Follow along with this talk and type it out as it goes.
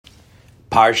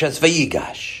Parshas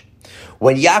Vayigash.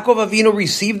 When Yaakov Avinu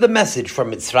received the message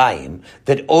from Mitzrayim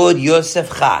that Od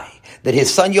Yosef Chai, that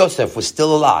his son Yosef was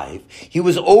still alive, he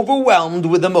was overwhelmed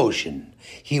with emotion.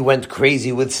 He went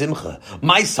crazy with simcha.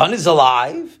 My son is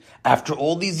alive? After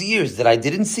all these years that I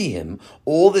didn't see him,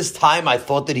 all this time I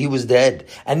thought that he was dead,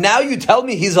 and now you tell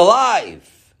me he's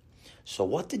alive. So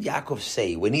what did Yaakov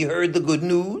say when he heard the good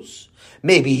news?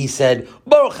 Maybe he said,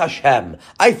 Baruch Hashem,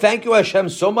 I thank you Hashem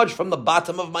so much from the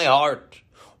bottom of my heart.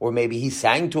 Or maybe he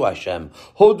sang to Hashem,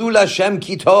 Hodul Hashem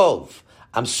Kitov.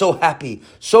 I'm so happy,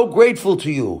 so grateful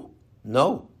to you.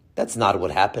 No, that's not what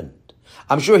happened.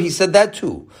 I'm sure he said that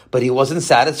too, but he wasn't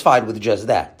satisfied with just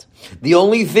that. The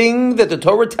only thing that the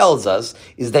Torah tells us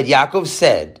is that Yaakov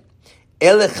said,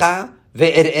 Elecha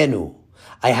ve'erenu.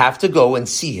 I have to go and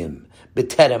see him,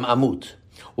 B'terem amut,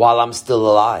 while I'm still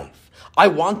alive. I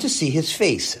want to see his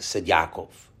face, said Yaakov.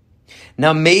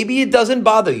 Now maybe it doesn't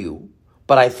bother you,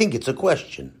 but I think it's a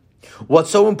question. What's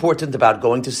so important about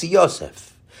going to see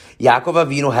Yosef? Yaakov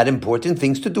Avinu had important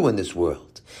things to do in this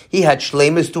world. He had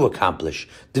shleimus to accomplish,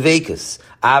 dveikus,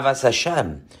 avas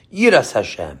Hashem, yiras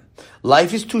Hashem.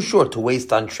 Life is too short to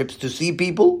waste on trips to see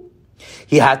people.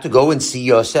 He had to go and see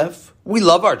Yosef. We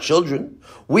love our children.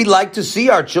 We like to see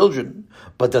our children.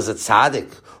 But does a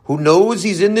tzaddik, who knows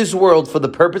he's in this world for the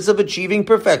purpose of achieving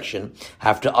perfection,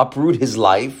 have to uproot his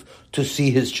life to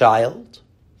see his child?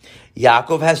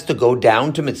 Yaakov has to go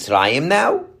down to Mitzrayim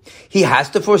now? He has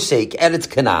to forsake Eretz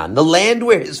Canaan, the land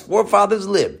where his forefathers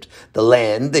lived, the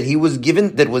land that was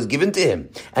given to him,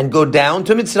 and go down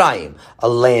to Mitzrayim, a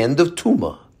land of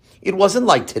Tumah. It wasn't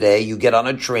like today, you get on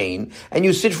a train and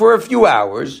you sit for a few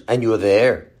hours and you're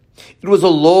there. It was a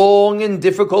long and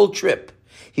difficult trip.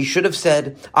 He should have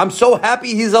said, I'm so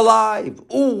happy he's alive.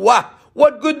 Ooh, wah,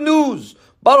 what good news.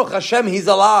 Baruch Hashem, he's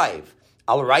alive.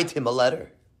 I'll write him a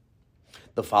letter.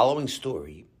 The following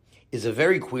story is a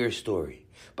very queer story,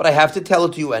 but I have to tell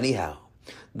it to you anyhow.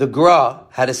 The Gra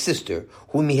had a sister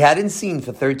whom he hadn't seen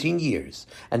for 13 years,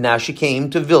 and now she came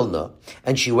to Vilna,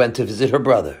 and she went to visit her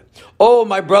brother. Oh,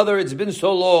 my brother, it's been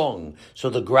so long. So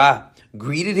the Gra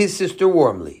greeted his sister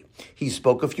warmly. He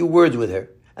spoke a few words with her,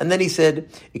 and then he said,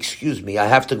 excuse me, I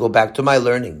have to go back to my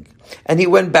learning. And he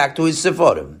went back to his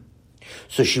Seforim.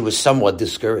 So she was somewhat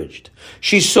discouraged.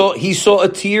 He saw a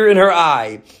tear in her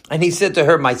eye, and he said to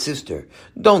her, my sister,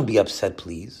 don't be upset,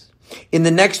 please. In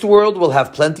the next world, we'll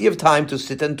have plenty of time to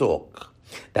sit and talk.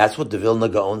 That's what the Vilna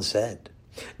Gaon said.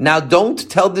 Now, don't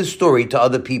tell this story to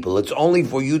other people. It's only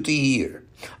for you to hear.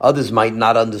 Others might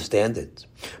not understand it.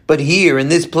 But here, in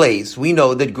this place, we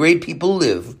know that great people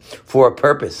live for a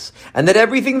purpose, and that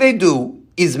everything they do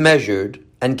is measured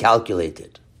and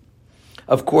calculated.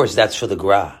 Of course, that's for the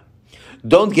Gra.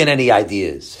 Don't get any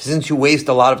ideas, since you waste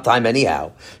a lot of time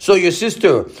anyhow. So your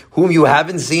sister, whom you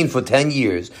haven't seen for 10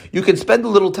 years, you can spend a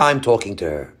little time talking to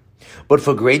her. But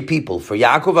for great people, for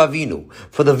Yaakov Avinu,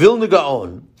 for the Vilna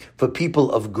Gaon, for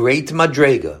people of great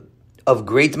madrega,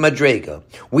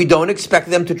 we don't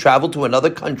expect them to travel to another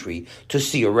country to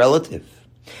see a relative.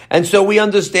 And so we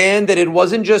understand that it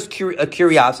wasn't just a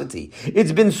curiosity.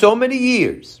 It's been so many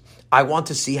years. I want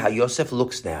to see how Yosef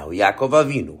looks now, Yaakov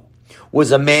Avinu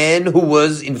was a man who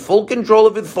was in full control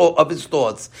of his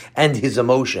thoughts and his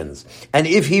emotions. And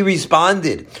if he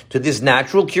responded to this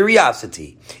natural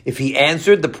curiosity, if he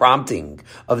answered the prompting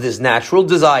of this natural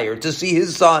desire to see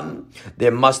his son,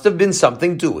 there must have been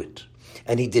something to it.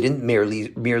 And he didn't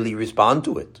merely respond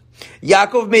to it.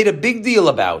 Yaakov made a big deal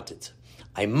about it.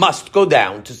 I must go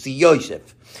down to see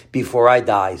Yosef before I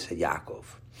die, said Yaakov.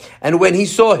 And when he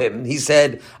saw him, he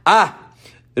said, Re'o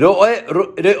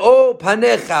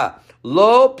panecha,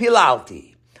 lo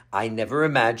pilalti. I never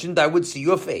imagined I would see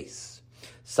your face.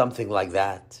 Something like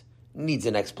that needs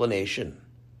an explanation.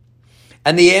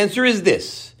 And the answer is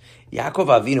this. Yaakov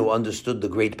Avinu understood the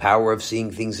great power of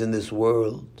seeing things in this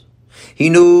world. He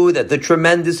knew that the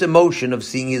tremendous emotion of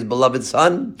seeing his beloved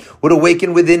son would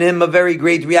awaken within him a very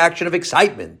great reaction of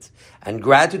excitement and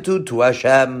gratitude to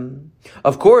Hashem.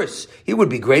 Of course, he would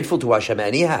be grateful to Hashem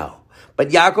anyhow. But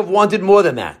Yaakov wanted more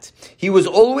than that. He was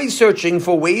always searching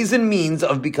for ways and means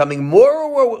of becoming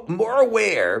more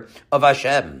aware of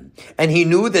Hashem. And he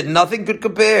knew that nothing could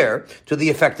compare to the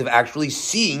effect of actually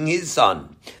seeing his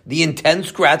son. The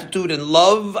intense gratitude and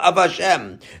love of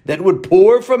Hashem that would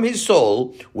pour from his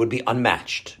soul would be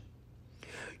unmatched.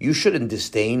 You shouldn't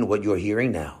disdain what you're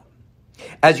hearing now.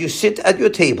 As you sit at your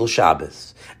table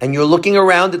Shabbos, and you're looking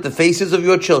around at the faces of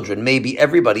your children, maybe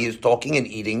everybody is talking and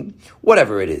eating,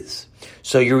 whatever it is.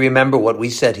 So you remember what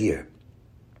we said here.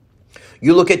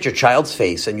 You look at your child's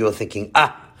face and you're thinking,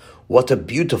 What a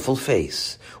beautiful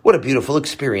face. What a beautiful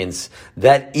experience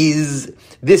this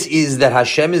is that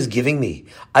Hashem is giving me.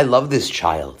 I love this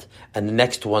child. And the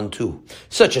next one too.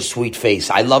 Such a sweet face.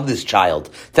 I love this child.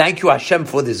 Thank you, Hashem,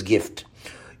 for this gift.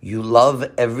 You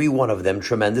love every one of them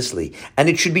tremendously. And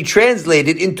it should be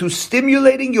translated into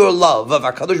stimulating your love of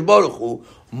HaKadosh Baruch Hu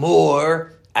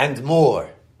more and more.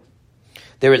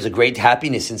 There is a great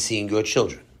happiness in seeing your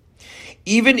children.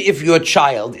 Even if your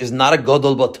child is not a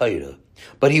Godol B'Torah,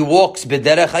 but he walks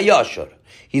B'derech HaYashar,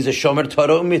 he's a Shomer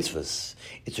Torah Mitzvahs,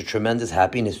 it's a tremendous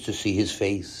happiness to see his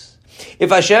face. If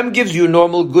Hashem gives you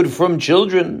normal good from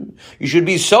children, you should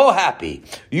be so happy.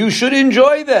 You should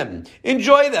enjoy them.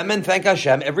 Enjoy them and thank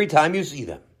Hashem every time you see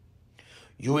them.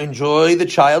 You enjoy the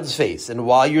child's face, and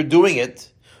while you're doing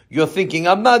it, you're thinking,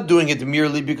 I'm not doing it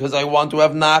merely because I want to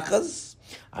have nachas.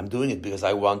 I'm doing it because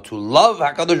I want to love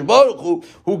HaKadosh Baruch Hu,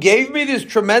 who gave me this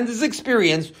tremendous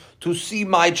experience to see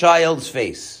my child's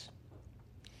face.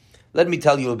 Let me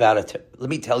tell you about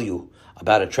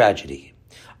a tragedy.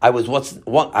 I was once a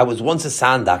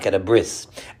sandak at a bris,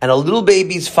 and a little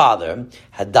baby's father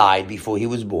had died before he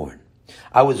was born.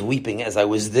 I was weeping as I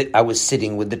was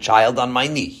sitting with the child on my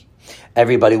knee.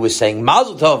 Everybody was saying,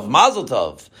 Mazel Tov, Mazel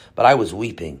Tov, but I was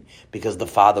weeping because the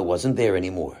father wasn't there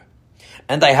anymore.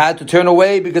 And I had to turn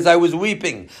away because I was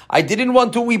weeping. I didn't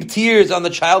want to weep tears on the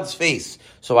child's face,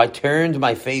 so I turned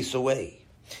my face away.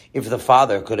 If the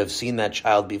father could have seen that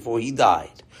child before he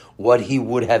died, what he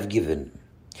would have given.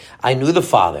 I knew the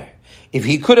father. If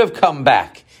he could have come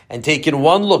back and taken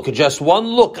just one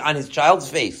look on his child's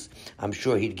face, I'm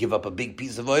sure he'd give up a big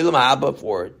piece of olam haba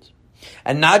for it.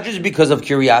 And not just because of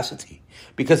curiosity,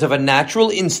 because of a natural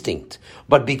instinct,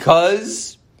 but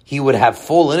because he would have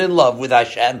fallen in love with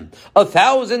Hashem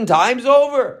 1,000 times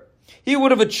over. He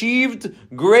would have achieved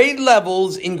great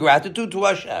levels in gratitude to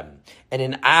Hashem and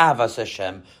in Ahavas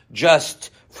Hashem just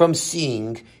from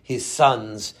seeing his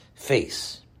son's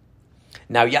face.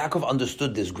 Now Yaakov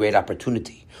understood this great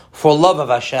opportunity for love of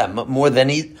Hashem more than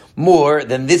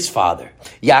this father.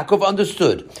 Yaakov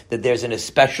understood that there's a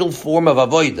special form of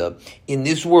avodah in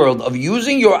this world of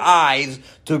using your eyes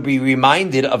to be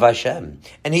reminded of Hashem.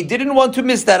 And he didn't want to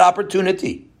miss that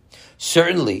opportunity.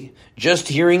 Certainly, just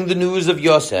hearing the news of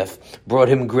Yosef brought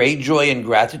him great joy and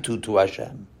gratitude to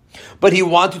Hashem. But he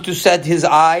wanted to set his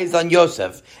eyes on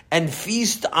Yosef and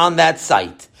feast on that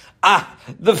sight.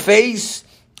 The face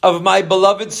of my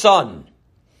beloved son.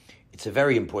 It's a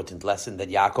very important lesson that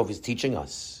Yaakov is teaching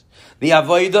us. The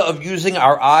avodah of using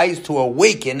our eyes to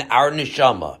awaken our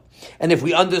neshama. And if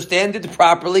we understand it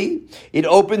properly, it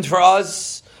opens for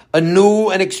us a new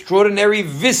and extraordinary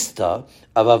vista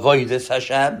of avodas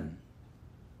Hashem.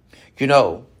 You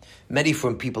know, many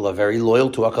from people are very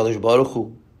loyal to HaKadosh Baruch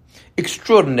Hu.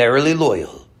 Extraordinarily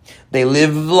loyal. They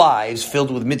live lives filled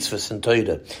with mitzvahs and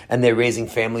Torah, and they're raising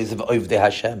families of Ovdei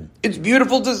Hashem. It's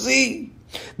beautiful to see.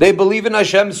 They believe in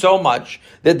Hashem so much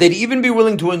that they'd even be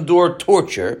willing to endure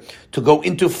torture, to go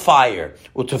into fire,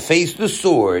 or to face the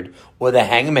sword or the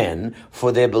hangman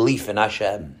for their belief in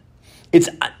Hashem. It's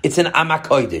an Am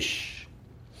HaKodesh,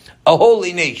 a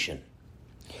holy nation.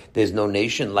 There's no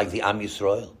nation like the Am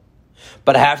Yisrael.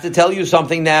 But I have to tell you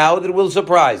something now that will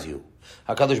surprise you.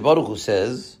 HaKadosh Baruch Hu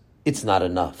says, it's not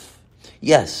enough.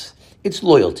 Yes, it's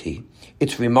loyalty.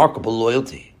 It's remarkable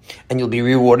loyalty. And you'll be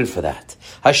rewarded for that.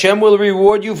 Hashem will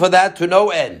reward you for that to no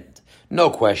end. No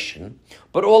question.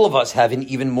 But all of us have an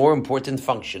even more important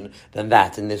function than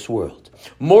that in this world.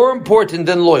 More important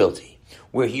than loyalty.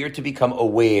 We're here to become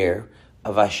aware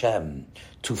of Hashem,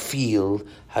 to feel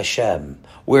Hashem.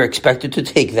 We're expected to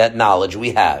take that knowledge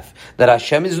we have, that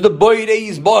Hashem is the Boirei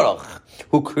Yisborach,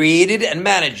 who created and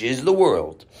manages the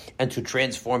world, and to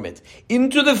transform it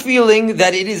into the feeling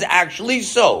that it is actually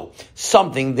so,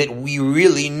 something that we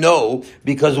really know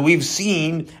because we've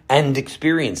seen and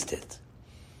experienced it.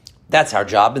 That's our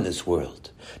job in this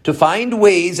world, to find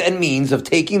ways and means of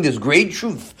taking this great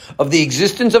truth of the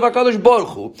existence of HaKadosh Baruch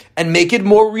Hu and make it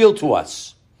more real to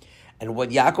us. And what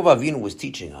Yaakov Avinu was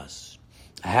teaching us,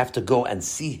 I have to go and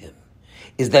see him,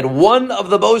 is that one of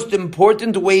the most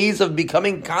important ways of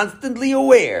becoming constantly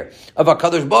aware of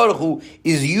HaKadosh Baruch Hu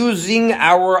is using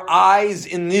our eyes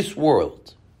in this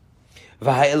world.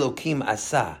 V'ha'elokim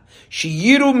asa,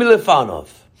 sheyiru milefanov.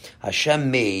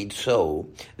 Hashem made so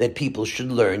that people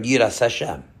should learn Yiras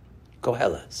Hashem.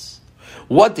 Kohelas.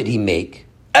 What did he make?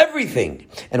 Everything.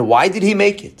 And why did he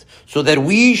make it? So that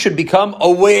we should become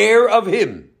aware of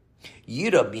him.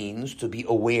 Yira means to be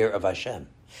aware of Hashem.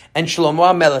 And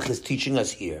Shlomo HaMelech is teaching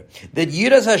us here that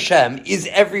Yiras Hashem is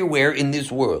everywhere in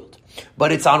this world.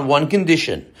 But it's on one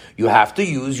condition. You have to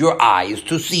use your eyes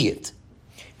to see it.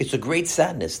 It's a great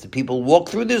sadness that people walk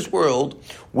through this world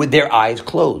with their eyes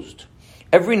closed.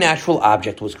 Every natural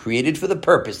object was created for the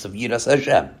purpose of Yiras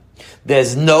Hashem.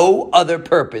 There's no other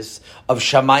purpose of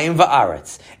Shamayim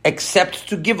Va'aretz except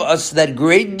to give us that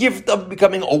great gift of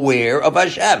becoming aware of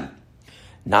Hashem.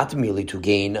 Not merely to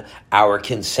gain our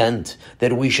consent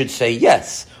that we should say,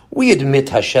 yes, we admit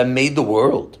Hashem made the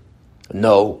world.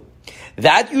 No,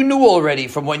 that you knew already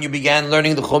from when you began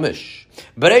learning the Chumash.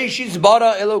 Bereshis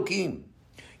bara Elokim.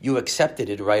 You accepted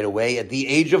it right away at the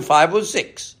age of 5 or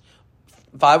 6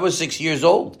 years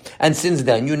old. And since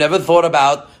then, you never thought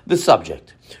about the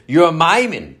subject. You're a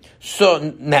maimin,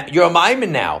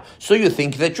 now, so you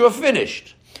think that you're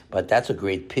finished. But that's a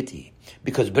great pity,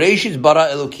 because Bereshis bara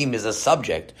Elokim is a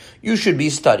subject you should be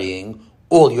studying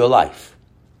all your life.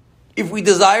 If we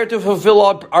desire to fulfill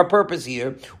our purpose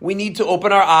here, we need to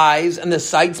open our eyes and the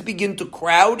sights begin to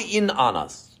crowd in on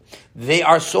us. They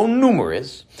are so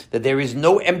numerous that there is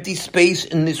no empty space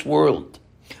in this world.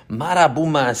 Marabu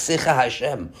ma'asecha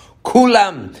Hashem,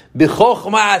 kulam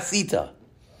b'chochma asita.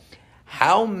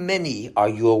 How many are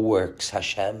your works,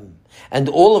 Hashem? And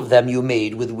all of them you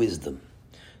made with wisdom.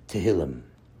 Tehillim.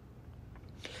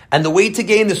 And the way to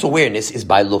gain this awareness is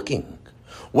by looking.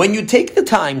 When you take the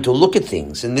time to look at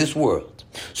things in this world,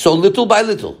 so little by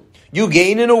little, you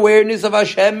gain an awareness of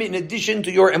Hashem in addition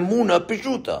to your Emunah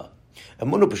Peshuta.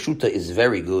 Emunah Peshuta is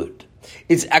very good.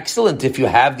 It's excellent if you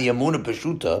have the Emunah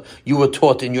Peshuta you were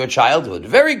taught in your childhood.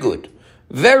 Very good.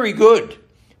 Very good.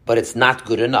 But it's not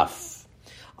good enough.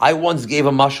 I once gave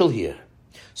a mashal here.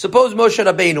 Suppose Moshe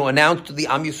Rabbeinu announced to the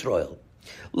Am Yisrael,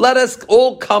 let us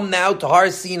all come now to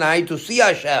Har Sinai to see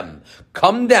Hashem.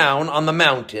 Come down on the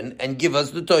mountain and give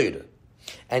us the Torah.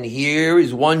 And here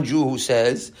is one Jew who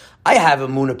says, I have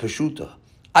Emunah Peshuta.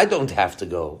 I don't have to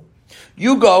go.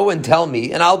 You go and tell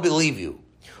me, and I'll believe you.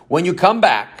 When you come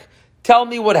back, tell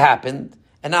me what happened,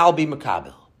 and I'll be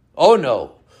Makabel. Oh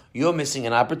no, you're missing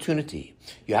an opportunity.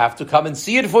 You have to come and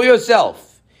see it for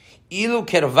yourself. Ilu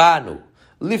kervanu,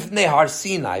 lifnei Har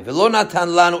Sinai, velo natan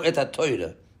lanu et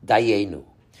ha-Torah, dayenu.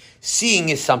 Seeing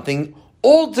is something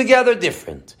altogether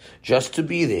different. Just to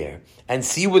be there and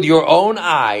see with your own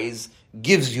eyes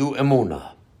gives you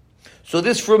emunah. So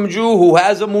this from Jew who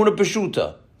has emunah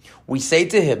peshuta, we say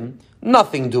to him,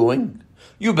 nothing doing.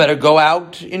 You better go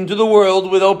out into the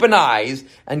world with open eyes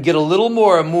and get a little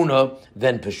more emunah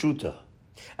than peshuta.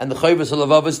 And the Chovos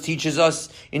HaLevavos teaches us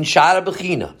in Shara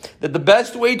Bechina that the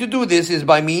best way to do this is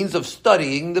by means of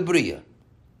studying the Bria.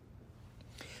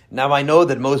 Now I know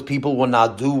that most people will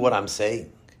not do what I'm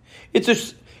saying. It's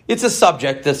a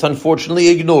subject that's unfortunately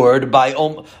ignored by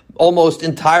almost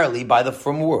entirely by the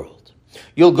frum world.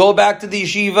 You'll go back to the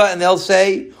yeshiva and they'll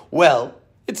say, well,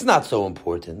 it's not so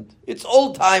important. It's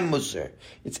old-time Musar.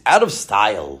 It's out of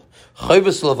style.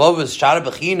 Chovos HaLevavos, Shara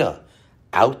Bechina,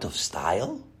 out of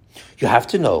style? You have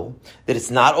to know that it's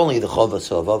not only the Chovos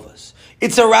HaLevavos.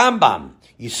 It's a Rambam,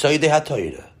 Yesodei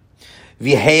HaTorah.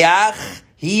 V'heyach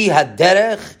hi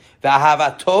haderech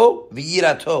v'ahavato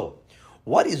v'yirato.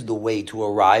 What is the way to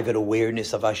arrive at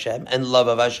awareness of Hashem and love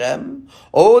of Hashem?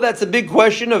 Oh, that's a big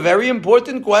question, a very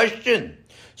important question.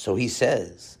 So he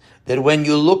says that when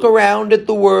you look around at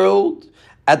the world,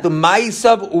 at the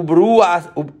Maisav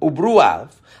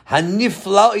Ubruav,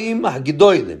 Haniflaim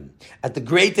Hagidoilim, at the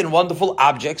great and wonderful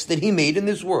objects that he made in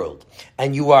this world,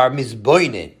 and you are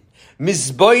Mizboinen.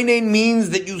 Mizboinen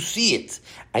means that you see it,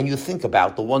 and you think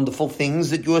about the wonderful things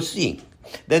that you are seeing.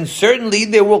 Then certainly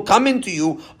there will come into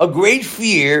you a great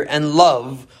fear and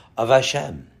love of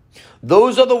Hashem.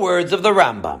 Those are the words of the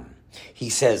Rambam. He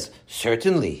says,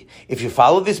 certainly, if you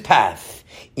follow this path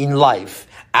in life,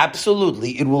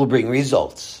 absolutely it will bring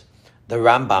results. The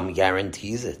Rambam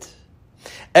guarantees it.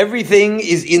 Everything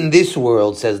is in this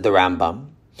world, says the Rambam,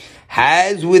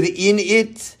 has within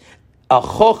it a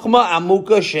chokhmah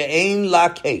amuka she'ein la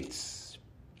kates,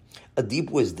 a deep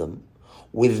wisdom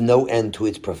with no end to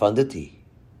its profundity.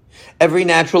 Every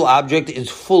natural object is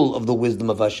full of the wisdom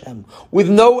of Hashem, with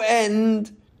no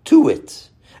end to it.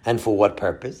 And for what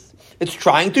purpose? It's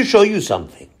trying to show you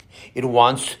something. It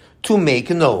wants to make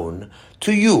known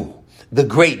to you the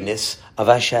greatness of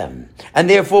Hashem. And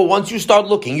therefore, once you start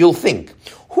looking, you'll think,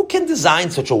 who can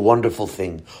design such a wonderful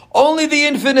thing? Only the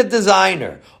infinite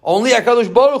designer. Only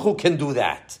HaKadosh Baruch Hu can do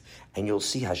that. And you'll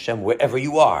see Hashem wherever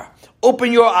you are.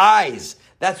 Open your eyes.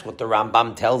 That's what the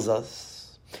Rambam tells us.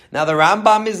 Now, the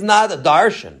Rambam is not a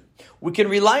darshan. We can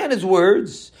rely on his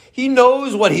words. He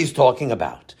knows what he's talking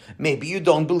about. Maybe you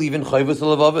don't believe in Chovos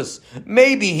HaLevavos.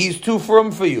 Maybe he's too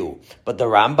firm for you. But the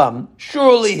Rambam,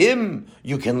 surely him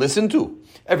you can listen to.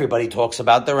 Everybody talks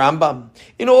about the Rambam.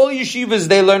 In all yeshivas,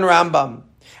 they learn Rambam.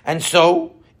 And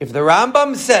so, If the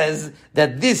Rambam says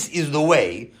that this is the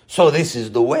way, so this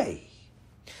is the way.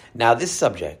 Now this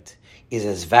subject is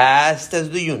as vast as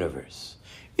the universe.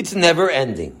 It's never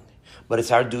ending, but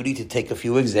it's our duty to take a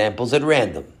few examples at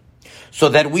random, so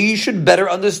that we should better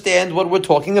understand what we're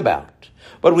talking about.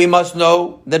 But we must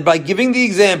know that by giving the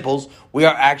examples, we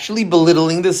are actually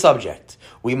belittling the subject.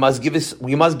 We must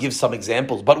give some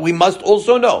examples, but we must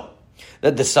also know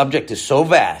that the subject is so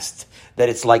vast that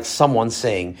it's like someone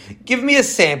saying, give me a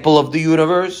sample of the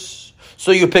universe.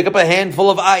 So you pick up a handful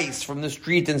of ice from the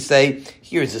street and say,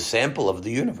 here's a sample of the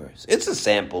universe. It's a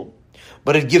sample,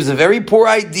 but it gives a very poor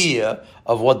idea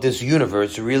of what this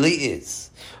universe really is.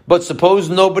 But suppose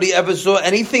nobody ever saw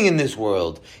anything in this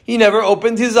world. He never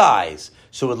opened his eyes,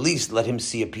 so at least let him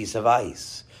see a piece of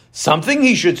ice. Something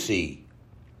he should see.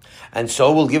 And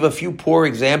so we'll give a few poor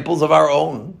examples of our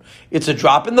own. It's a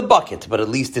drop in the bucket, but at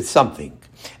least it's something.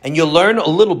 And you'll learn a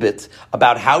little bit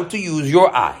about how to use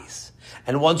your eyes.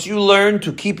 And once you learn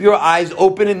to keep your eyes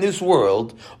open in this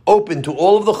world, open to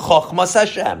all of the Chochmas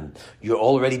Hashem, you're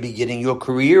already beginning your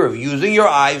career of using your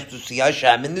eyes to see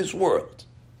Hashem in this world.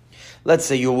 Let's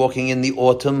say you're walking in the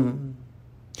autumn,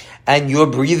 and you're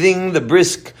breathing the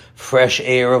brisk, fresh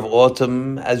air of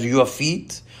autumn as your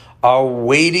feet are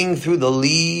wading through the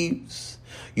leaves.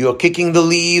 You're kicking the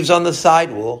leaves on the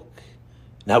sidewalk.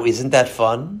 Now, isn't that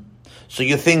fun? So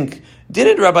you think,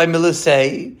 didn't Rabbi Miller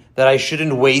say that I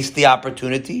shouldn't waste the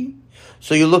opportunity?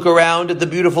 So you look around at the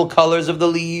beautiful colors of the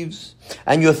leaves,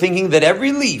 and you're thinking that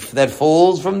every leaf that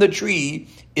falls from the tree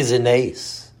is a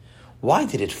nace. Why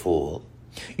did it fall?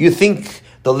 You think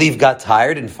the leaf got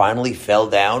tired and finally fell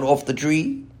down off the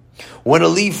tree? When a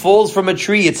leaf falls from a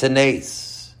tree, it's a nace.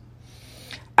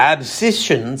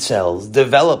 Abscission cells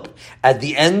develop at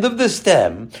the end of the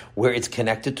stem where it's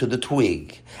connected to the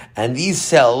twig. And these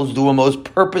cells do a most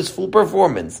purposeful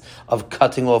performance of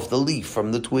cutting off the leaf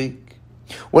from the twig.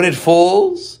 When it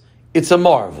falls, it's a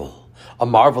marvel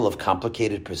of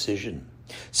complicated precision.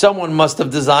 Someone must have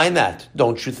designed that,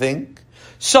 don't you think?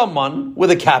 Someone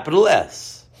with a capital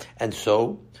S. And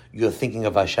so, you're thinking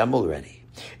of Hashem already.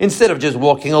 Instead of just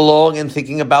walking along and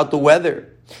thinking about the weather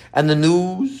and the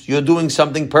news, you're doing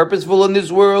something purposeful in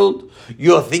this world.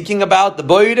 You're thinking about the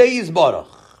Boyre Yisborach.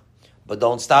 But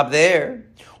don't stop there.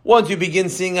 Once you begin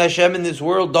seeing Hashem in this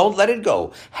world, don't let it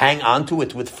go. Hang on to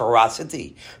it with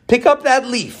ferocity. Pick up that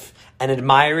leaf and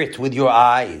admire it with your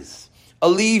eyes. A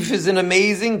leaf is an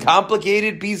amazing,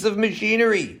 complicated piece of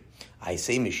machinery. I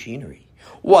say machinery.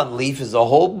 One leaf is a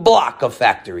whole block of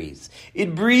factories.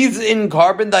 It breathes in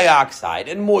carbon dioxide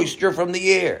and moisture from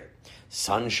the air.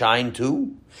 Sunshine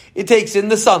too. It takes in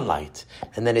the sunlight,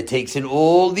 and then it takes in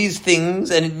all these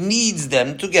things, and it kneads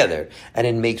them together, and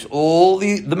it makes all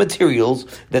the materials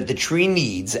that the tree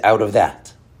needs out of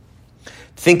that.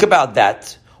 Think about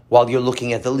that while you're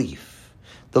looking at the leaf.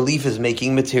 The leaf is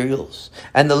making materials,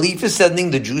 and the leaf is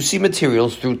sending the juicy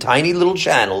materials through tiny little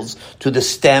channels to the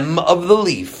stem of the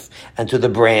leaf and to the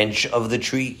branch of the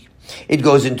tree. It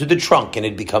goes into the trunk, and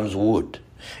it becomes wood.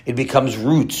 It becomes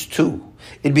roots too.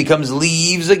 It becomes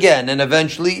leaves again, and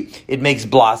eventually it makes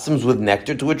blossoms with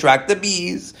nectar to attract the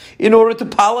bees in order to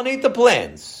pollinate the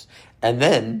plants. And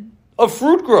then a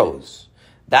fruit grows.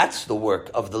 That's the work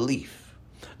of the leaf.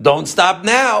 Don't stop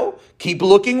now. Keep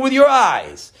looking with your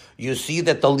eyes. You see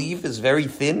that the leaf is very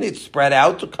thin. It's spread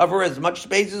out to cover as much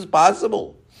space as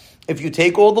possible. If you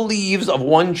take all the leaves of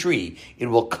one tree, it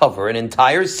will cover an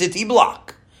entire city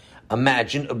block.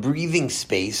 Imagine a breathing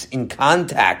space in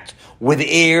contact with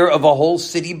air of a whole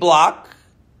city block.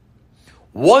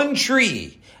 One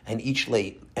tree, and each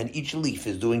leaf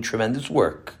is doing tremendous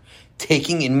work,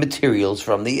 taking in materials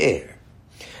from the air.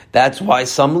 That's why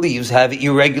some leaves have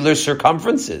irregular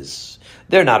circumferences.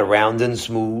 They're not round and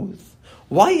smooth.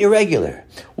 Why irregular?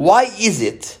 Why is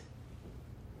it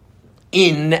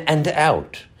in and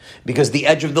out? Because the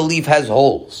edge of the leaf has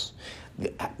holes.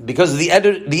 Because the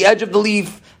edge of the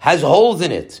leaf has holes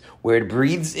in it where it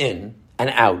breathes in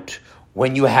and out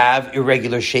when you have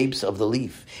irregular shapes of the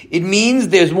leaf. It means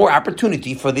there's more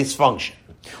opportunity for this function.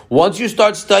 Once you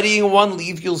start studying one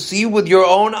leaf, you'll see with your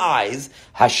own eyes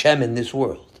Hashem in this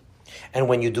world. And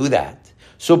when you do that,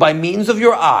 so by means of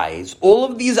your eyes, all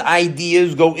of these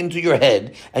ideas go into your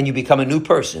head and you become a new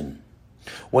person.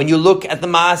 When you look at the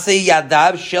Maaseh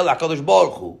Yadav Shel HaKadosh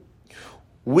Baruch Hu,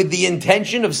 with the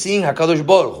intention of seeing HaKadosh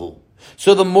Baruch Hu,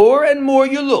 so the more and more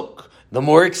you look, the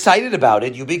more excited about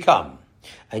it you become.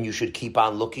 And you should keep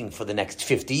on looking for the next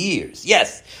 50 years.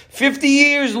 Yes, 50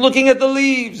 years looking at the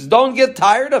leaves. Don't get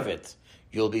tired of it.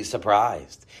 You'll be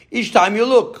surprised. Each time you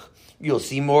look, you'll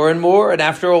see more and more. And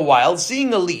after a while,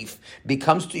 seeing a leaf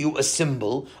becomes to you a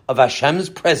symbol of Hashem's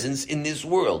presence in this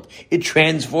world. It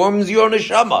transforms your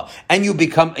neshama, and you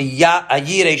become a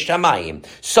yirei shamayim,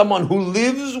 someone who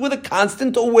lives with a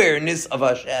constant awareness of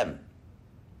Hashem.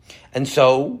 And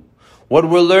so, what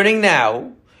we're learning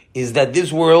now is that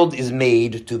this world is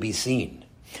made to be seen.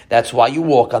 That's why you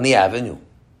walk on the avenue.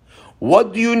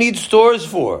 What do you need stores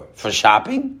for? For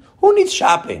shopping? Who needs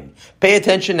shopping? Pay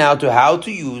attention now to how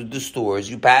to use the stores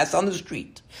you pass on the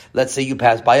street. Let's say you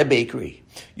pass by a bakery.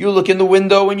 You look in the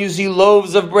window and you see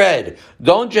loaves of bread.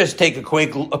 Don't just take a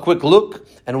quick look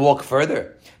and walk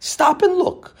further. Stop and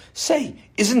look. Say,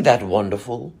 isn't that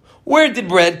wonderful? Where did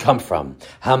bread come from?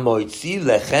 Hamoitzi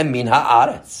lechem min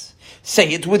haaretz. Say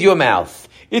it with your mouth.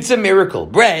 It's a miracle.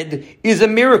 Bread is a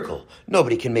miracle.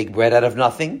 Nobody can make bread out of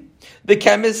nothing. The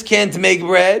chemist can't make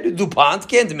bread. DuPont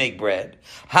can't make bread.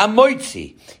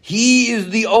 Hamoitzi. He is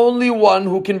the only one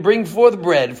who can bring forth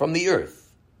bread from the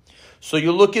earth. So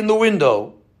you look in the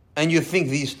window and you think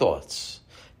these thoughts.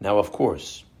 Now, of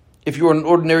course, if you're an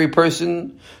ordinary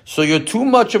person, so you're too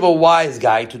much of a wise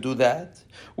guy to do that.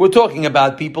 We're talking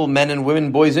about people, men and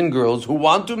women, boys and girls, who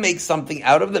want to make something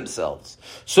out of themselves.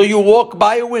 So you walk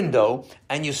by a window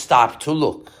and you stop to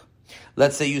look.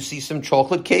 Let's say you see some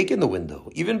chocolate cake in the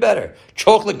window. Even better.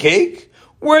 Chocolate cake?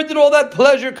 Where did all that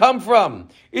pleasure come from?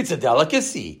 It's a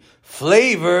delicacy.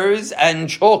 Flavors and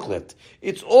chocolate.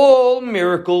 It's all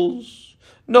miracles.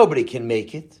 Nobody can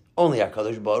make it. Only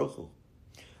HaKadosh Baruch Hu.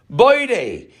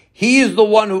 Boide, he is the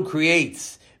one who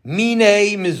creates.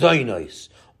 Minei mizoinos.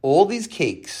 All these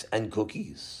cakes and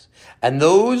cookies. And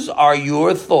those are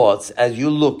your thoughts as you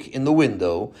look in the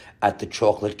window at the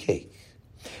chocolate cake.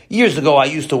 Years ago, I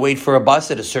used to wait for a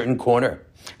bus at a certain corner.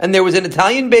 And there was an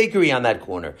Italian bakery on that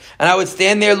corner. And I would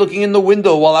stand there looking in the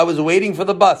window while I was waiting for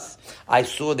the bus. I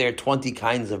saw there 20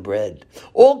 kinds of bread.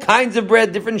 All kinds of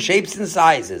bread, different shapes and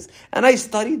sizes. And I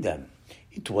studied them.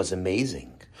 It was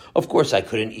amazing. Of course, I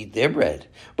couldn't eat their bread.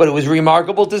 But it was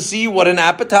remarkable to see what an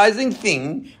appetizing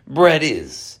thing bread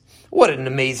is. What an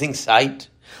amazing sight.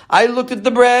 I looked at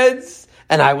the breads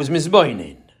and I was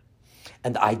misboinen.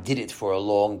 And I did it for a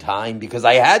long time because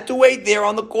I had to wait there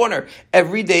on the corner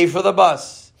every day for the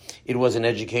bus. It was an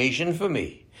education for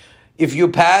me. If you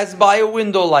pass by a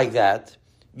window like that,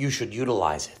 you should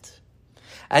utilize it.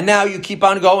 And now you keep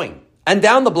on going. And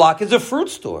down the block is a fruit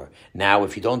store. Now,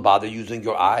 if you don't bother using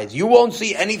your eyes, you won't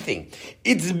see anything.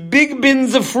 It's big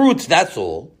bins of fruit, that's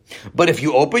all. But if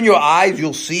you open your eyes,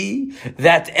 you'll see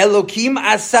that Elokim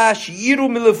Asash Yiru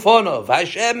Milifonov.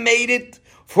 Hashem made it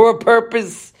for a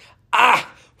purpose.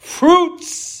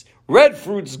 Fruits! Red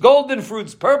fruits, golden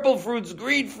fruits, purple fruits,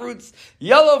 green fruits,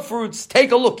 yellow fruits.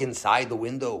 Take a look inside the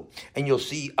window and you'll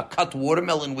see a cut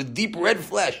watermelon with deep red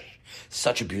flesh.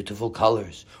 Such beautiful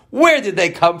colors. Where did they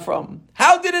come from?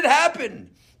 How did it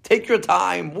happen? Take your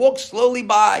time, walk slowly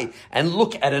by, and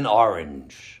look at an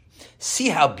orange. See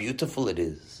how beautiful it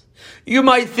is. You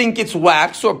might think it's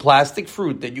wax or plastic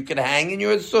fruit that you can hang in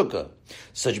your sukkah.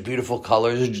 Such beautiful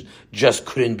colors just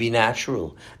couldn't be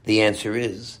natural. The answer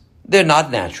is, they're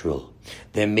not natural.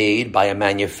 They're made by a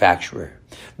manufacturer.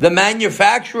 The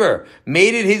manufacturer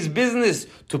made it his business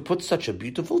to put such a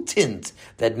beautiful tint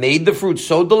that made the fruit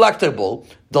so delectable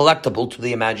to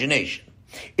the imagination.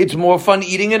 It's more fun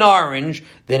eating an orange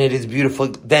than is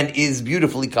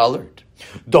beautifully colored.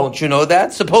 Don't you know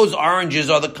that? Suppose oranges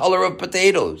are the color of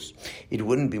potatoes. It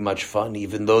wouldn't be much fun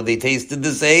even though they tasted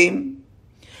the same.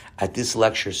 At this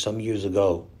lecture some years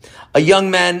ago, a young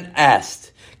man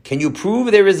asked, "Can you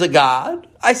prove there is a God?"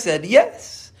 I said,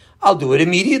 "Yes, I'll do it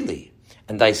immediately."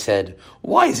 And I said,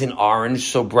 "Why is an orange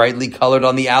so brightly colored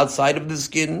on the outside of the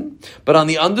skin, but on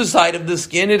the underside of the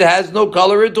skin it has no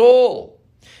color at all?"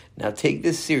 Now take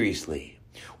this seriously.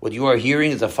 What you are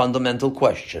hearing is a fundamental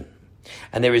question,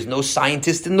 and there is no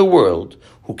scientist in the world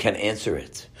who can answer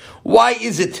it. Why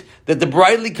is it that the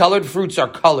brightly colored fruits are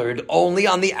colored only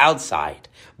on the outside,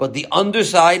 but the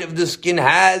underside of the skin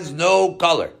has no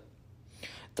color?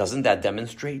 Doesn't that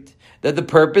demonstrate that the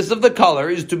purpose of the color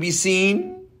is to be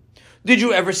seen? Did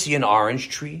you ever see an orange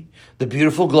tree? The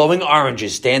beautiful glowing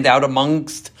oranges stand out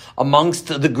amongst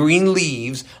the green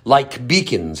leaves like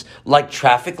beacons, like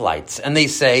traffic lights, and they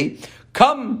say,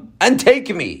 "Come and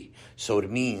take me." So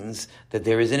it means that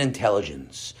there is an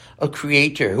intelligence, a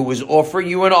creator who is offering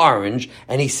you an orange,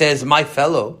 and he says, "My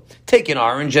fellow, take an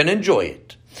orange and enjoy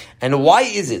it." And why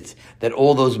is it that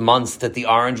all those months that the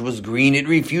orange was green, it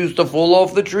refused to fall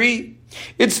off the tree?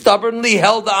 It stubbornly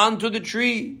held on to the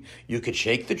tree. You could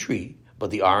shake the tree, but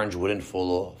the orange wouldn't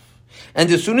fall off. And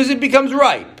as soon as it becomes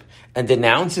ripe and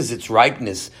denounces its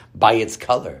ripeness by its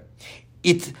color,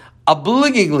 it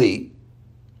obligingly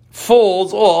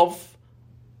falls off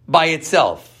by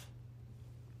itself.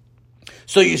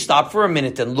 So you stop for a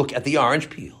minute and look at the orange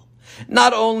peel.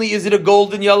 Not only is it a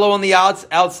golden yellow on the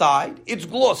outside, it's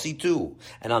glossy too.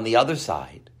 And on the other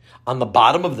side, on the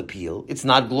bottom of the peel, it's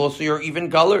not glossy or even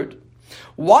colored.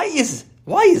 Why is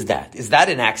that? Is that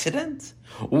an accident?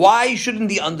 Why shouldn't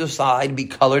the underside be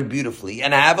colored beautifully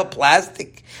and have a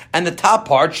plastic, and the top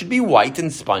part should be white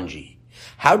and spongy?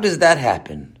 How does that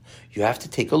happen? You have to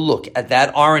take a look at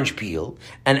that orange peel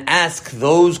and ask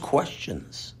those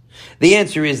questions. The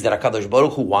answer is that HaKadosh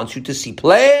Baruch Hu wants you to see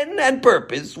plan and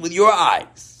purpose with your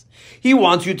eyes. He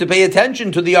wants you to pay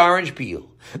attention to the orange peel.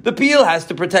 The peel has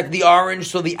to protect the orange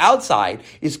so the outside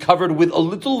is covered with a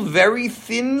little very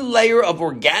thin layer of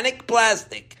organic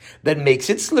plastic that makes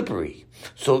it slippery.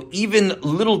 So even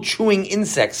little chewing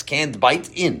insects can't bite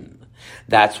in.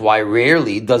 That's why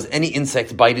rarely does any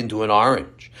insect bite into an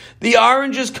orange. The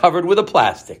orange is covered with a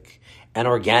plastic, an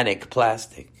organic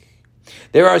plastic.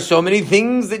 There are so many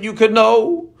things that you could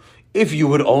know if you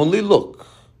would only look.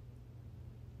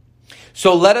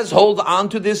 So let us hold on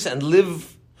to this and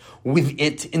live with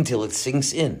it until it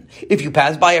sinks in. If you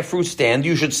pass by a fruit stand,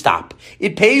 you should stop.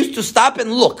 It pays to stop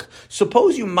and look.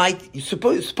 Suppose you make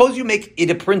it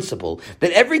a principle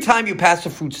that every time you pass a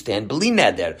fruit stand, bli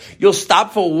neder, you'll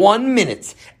stop for 1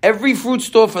 minute, every fruit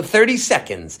store for 30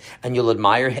 seconds, and you'll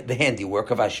admire the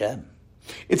handiwork of Hashem.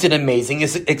 It's an amazing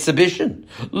exhibition.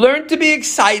 Learn to be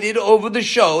excited over the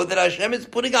show that Hashem is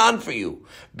putting on for you,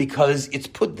 because it's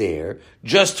put there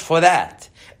just for that.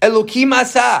 Elokim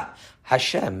asa.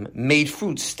 Hashem made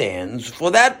fruit stands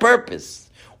for that purpose.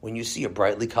 When you see a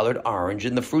brightly colored orange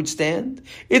in the fruit stand,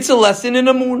 it's a lesson in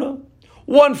Amunah.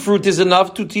 One fruit is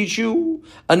enough to teach you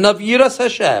enough Yiras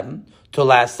Hashem to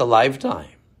last a lifetime.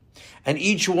 And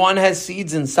each one has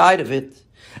seeds inside of it.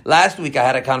 Last week I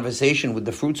had a conversation with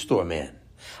the fruit store man.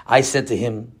 I said to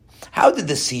him, "How did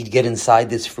the seed get inside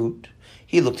this fruit?"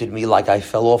 He looked at me like I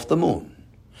fell off the moon.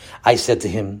 I said to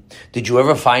him, "Did you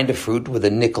ever find a fruit with a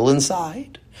nickel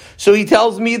inside?" So he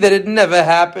tells me that it never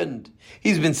happened.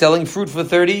 He's been selling fruit for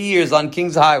 30 years on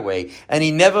King's Highway, and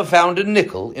he never found a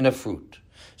nickel in a fruit.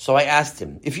 So I asked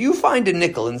him, if you find a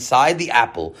nickel inside the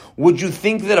apple, would you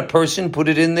think that a person put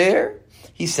it in there?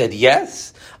 He said,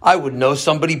 yes, I would know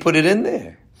somebody put it in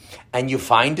there. And you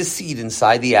find a seed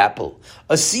inside the apple.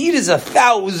 A seed is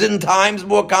 1,000 times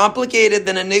more complicated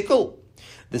than a nickel.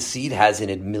 The seed has in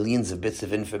it millions of bits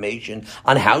of information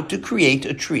on how to create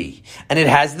a tree, and it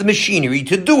has the machinery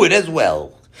to do it as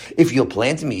well. If you'll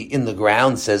plant me in the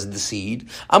ground, says the seed,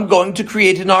 I'm going to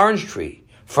create an orange tree.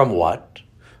 From what?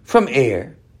 From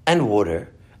air and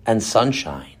water and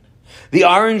sunshine. The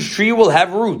orange tree will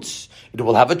have roots. It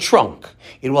will have a trunk.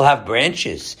 It will have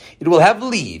branches. It will have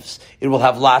leaves. It will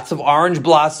have lots of orange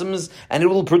blossoms, and it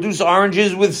will produce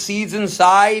oranges with seeds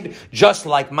inside, just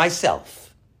like myself.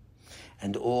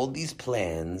 And all these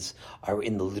plans are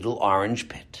in the little orange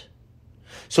pit.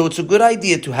 So it's a good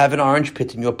idea to have an orange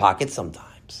pit in your pocket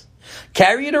sometimes.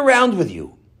 Carry it around with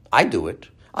you. I do it.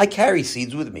 I carry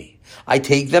seeds with me. I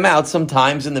take them out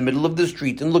sometimes in the middle of the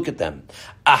street and look at them.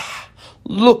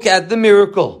 Look at the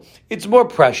miracle. It's more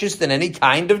precious than any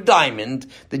kind of diamond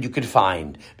that you could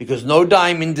find, because no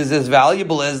diamond is as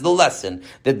valuable as the lesson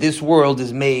that this world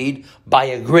is made by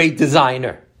a great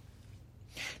designer.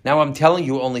 Now I'm telling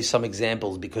you only some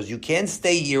examples because you can't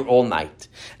stay here all night.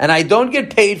 And I don't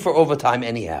get paid for overtime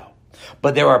anyhow.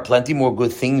 But there are plenty more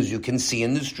good things you can see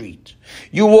in the street.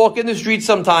 You walk in the street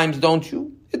sometimes, don't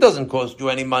you? It doesn't cost you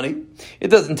any money. It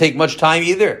doesn't take much time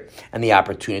either. And the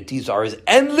opportunities are as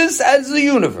endless as the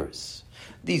universe.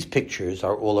 These pictures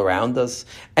are all around us.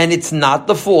 And it's not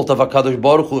the fault of HaKadosh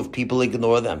Baruch Hu if people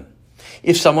ignore them.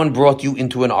 If someone brought you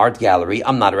into an art gallery,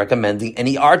 I'm not recommending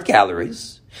any art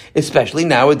galleries, especially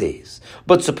nowadays.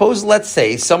 But suppose, let's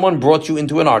say, someone brought you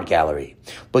into an art gallery,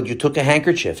 but you took a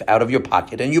handkerchief out of your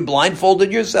pocket and you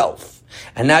blindfolded yourself.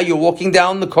 And now you're walking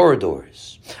down the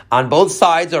corridors. On both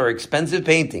sides are expensive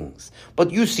paintings,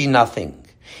 but you see nothing.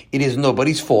 It is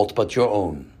nobody's fault but your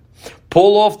own.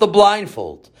 Pull off the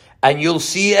blindfold and you'll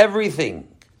see everything.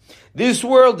 This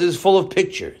world is full of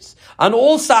pictures. On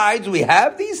all sides we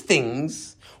have these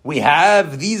things. We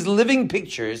have these living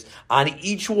pictures. On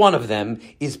each one of them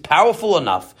is powerful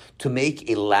enough to make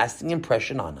a lasting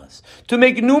impression on us, to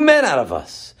make new men out of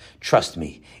us. Trust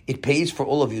me, it pays for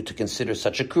all of you to consider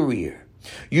such a career.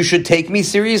 You should take me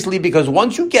seriously, because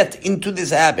once you get into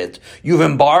this habit, you've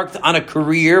embarked on a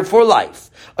career for life,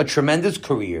 a tremendous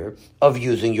career of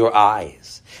using your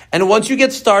eyes. And once you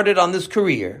get started on this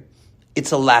career,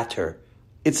 it's a ladder.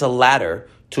 It's a ladder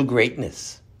to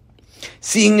greatness.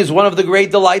 Seeing is one of the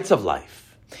great delights of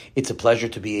life. It's a pleasure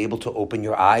to be able to open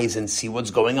your eyes and see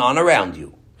what's going on around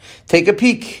you. Take a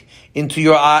peek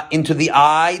into the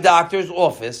eye doctor's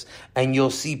office, and you'll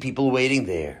see people waiting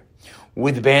there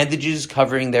with bandages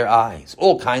covering their eyes,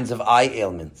 all kinds of eye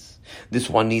ailments. This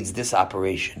one needs this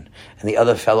operation, and the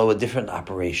other fellow a different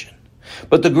operation.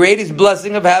 But the greatest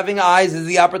blessing of having eyes is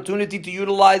the opportunity to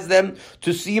utilize them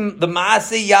to see the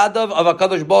Maaseh Yadav of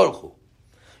HaKadosh Baruch Hu.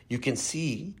 You can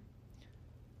see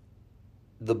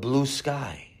the blue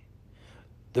sky,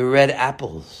 the red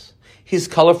apples, his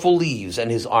colorful leaves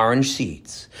and his orange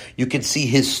seeds. You can see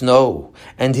his snow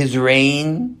and his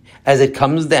rain as it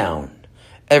comes down.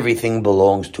 Everything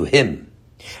belongs to him.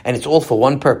 And it's all for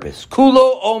one purpose.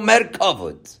 Kulo Omer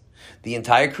Kavod. The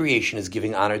entire creation is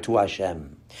giving honor to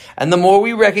Hashem. And the more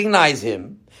we recognize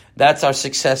him, that's our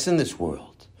success in this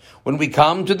world. When we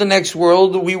come to the next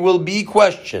world, we will be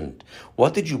questioned.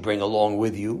 What did you bring along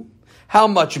with you? How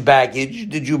much baggage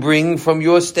did you bring from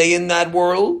your stay in that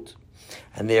world?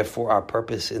 And therefore our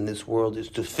purpose in this world is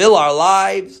to fill our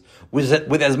lives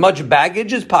with as much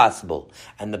baggage as possible.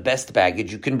 And the best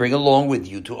baggage you can bring along with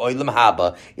you to Olam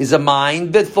Haba is a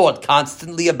mind that thought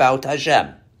constantly about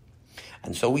Hashem.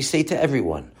 And so we say to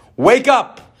everyone, wake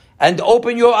up and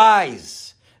open your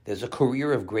eyes. There's a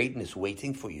career of greatness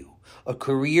waiting for you. A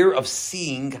career of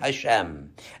seeing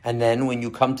Hashem. And then when you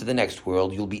come to the next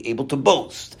world, you'll be able to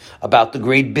boast about the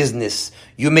great business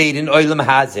you made in Olam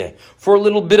Hazeh. For a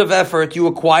little bit of effort, you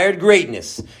acquired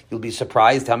greatness. You'll be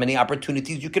surprised how many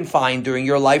opportunities you can find during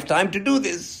your lifetime to do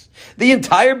this. The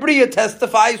entire Bria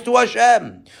testifies to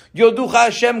Hashem. Yoducha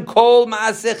Hashem kol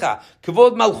ma'asecha,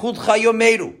 kavod malchutcha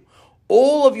yomeru.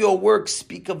 All of your works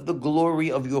speak of the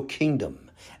glory of your kingdom.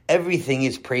 Everything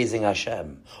is praising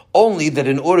Hashem. Only that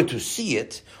in order to see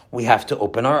it, we have to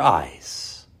open our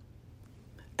eyes.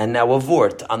 And now a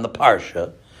vort on the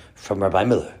parsha from Rabbi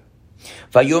Miller.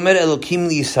 Vayomer Elokim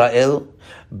liYisrael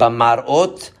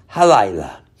b'marot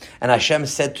halayla. And Hashem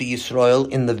said to Yisrael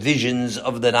in the visions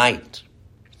of the night.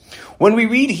 When we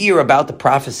read here about the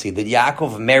prophecy that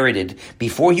Yaakov merited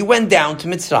before he went down to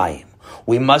Mitzrayim,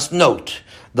 we must note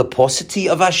the paucity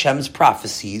of Hashem's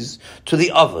prophecies to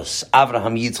the Avos,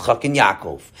 Avraham, Yitzchak, and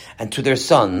Yaakov, and to their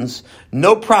sons.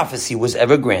 No prophecy was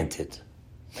ever granted.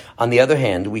 On the other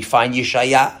hand, we find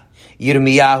Yeshaya,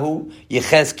 Yirmiyahu,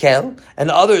 Yechezkel, and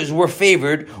others were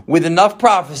favored with enough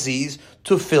prophecies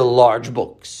to fill large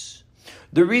books.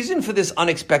 The reason for this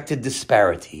unexpected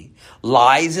disparity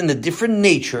lies in the different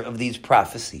nature of these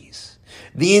prophecies.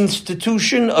 The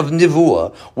institution of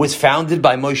Nevuah was founded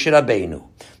by Moshe Rabbeinu,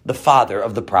 the father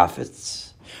of the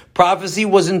prophets. Prophecy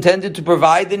was intended to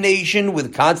provide the nation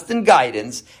with constant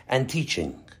guidance and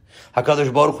teaching.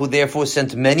 HaKadosh Baruch Hu therefore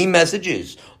sent many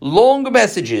messages, long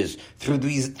messages, through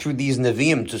these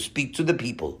Nevi'im to speak to the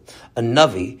people. A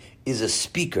Navi is a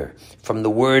speaker from the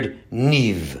word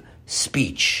Niv,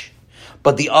 speech.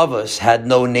 But the Avos had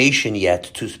no nation yet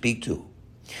to speak to.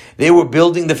 They were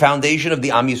building the foundation of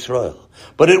the Am Yisrael.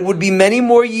 But it would be many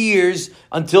more years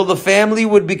until the family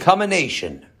would become a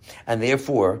nation. And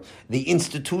therefore, the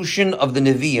institution of the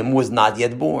Nevi'im was not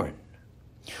yet born.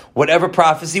 Whatever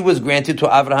prophecy was granted to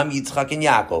Avraham, Yitzchak, and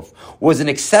Yaakov was an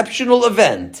exceptional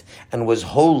event and was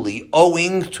wholly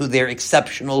owing to their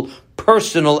exceptional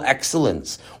personal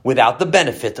excellence, without the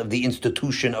benefit of the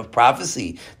institution of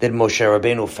prophecy that Moshe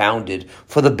Rabbeinu founded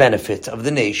for the benefit of the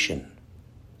nation.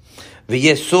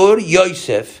 V'yesur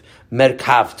Yosef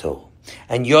merkavto,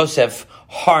 and Yosef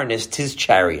harnessed his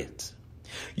chariot.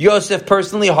 Yosef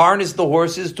personally harnessed the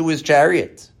horses to his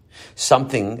chariot,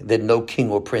 something that no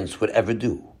king or prince would ever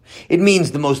do. It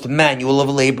means the most manual of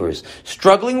labors,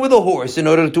 struggling with a horse in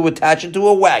order to attach it to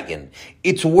a wagon.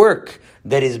 It's work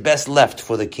that is best left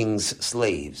for the king's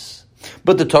slaves.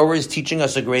 But the Torah is teaching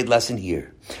us a great lesson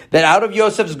here, that out of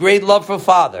Yosef's great love for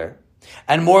father,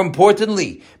 and more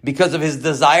importantly, because of his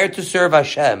desire to serve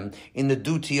Hashem in the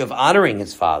duty of honoring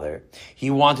his father, he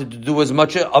wanted to do as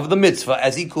much of the mitzvah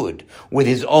as he could with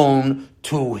his own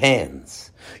two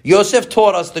hands. Yosef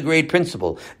taught us the great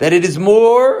principle that it is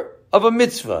more of a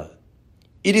mitzvah.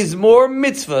 It is more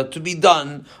mitzvah to be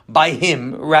done by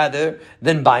him rather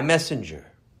than by messenger.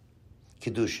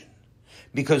 Kiddushin.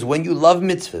 Because when you love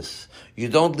mitzvahs, you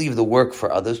don't leave the work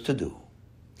for others to do.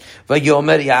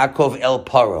 Vayomer Yaakov el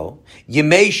Paro,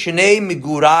 Yemei Shnei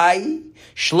Migurai,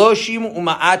 Shloshim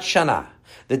Uma'at Shana,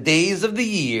 the days of the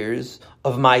years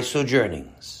of my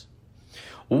sojournings.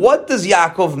 What does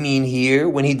Yaakov mean here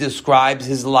when he describes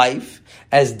his life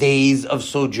as days of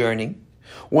sojourning?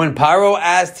 When Paro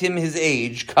asked him his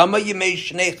age, Kama Yemei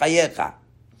Shnei Chayecha,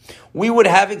 we would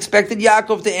have expected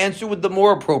Yaakov to answer with the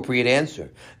more appropriate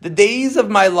answer. The days of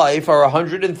my life are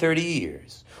 130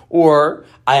 years. Or,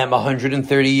 I am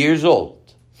 130 years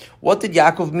old. What did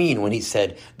Yaakov mean when he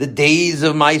said, the days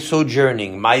of my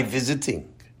sojourning, my visiting?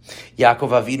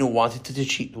 Yaakov Avinu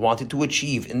wanted to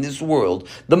achieve in this world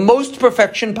the most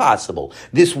perfection possible.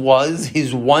 This was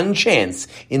his one chance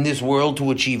in this world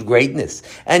to achieve greatness,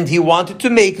 and he wanted to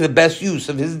make the best use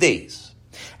of his days.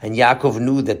 And Yaakov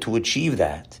knew that to achieve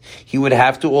that, he would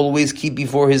have to always keep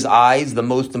before his eyes the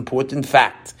most important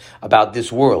fact about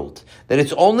this world, that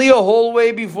it's only a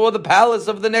hallway before the palace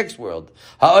of the next world.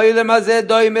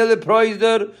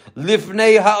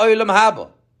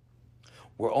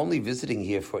 We're only visiting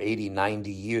here for 80,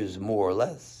 90 years, more or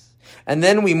less. And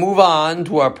then we move on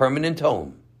to our permanent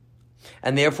home.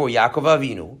 And therefore, Yaakov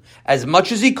Avinu, as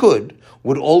much as he could,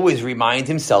 would always remind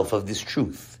himself of this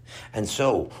truth. And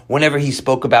so, whenever he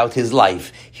spoke about his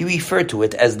life, he referred to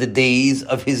it as the days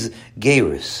of his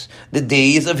gerus, the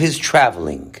days of his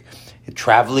traveling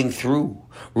through,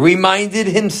 reminded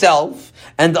himself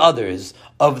and others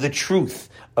of the truth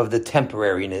of the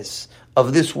temporariness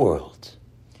of this world.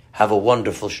 Have a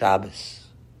wonderful Shabbos.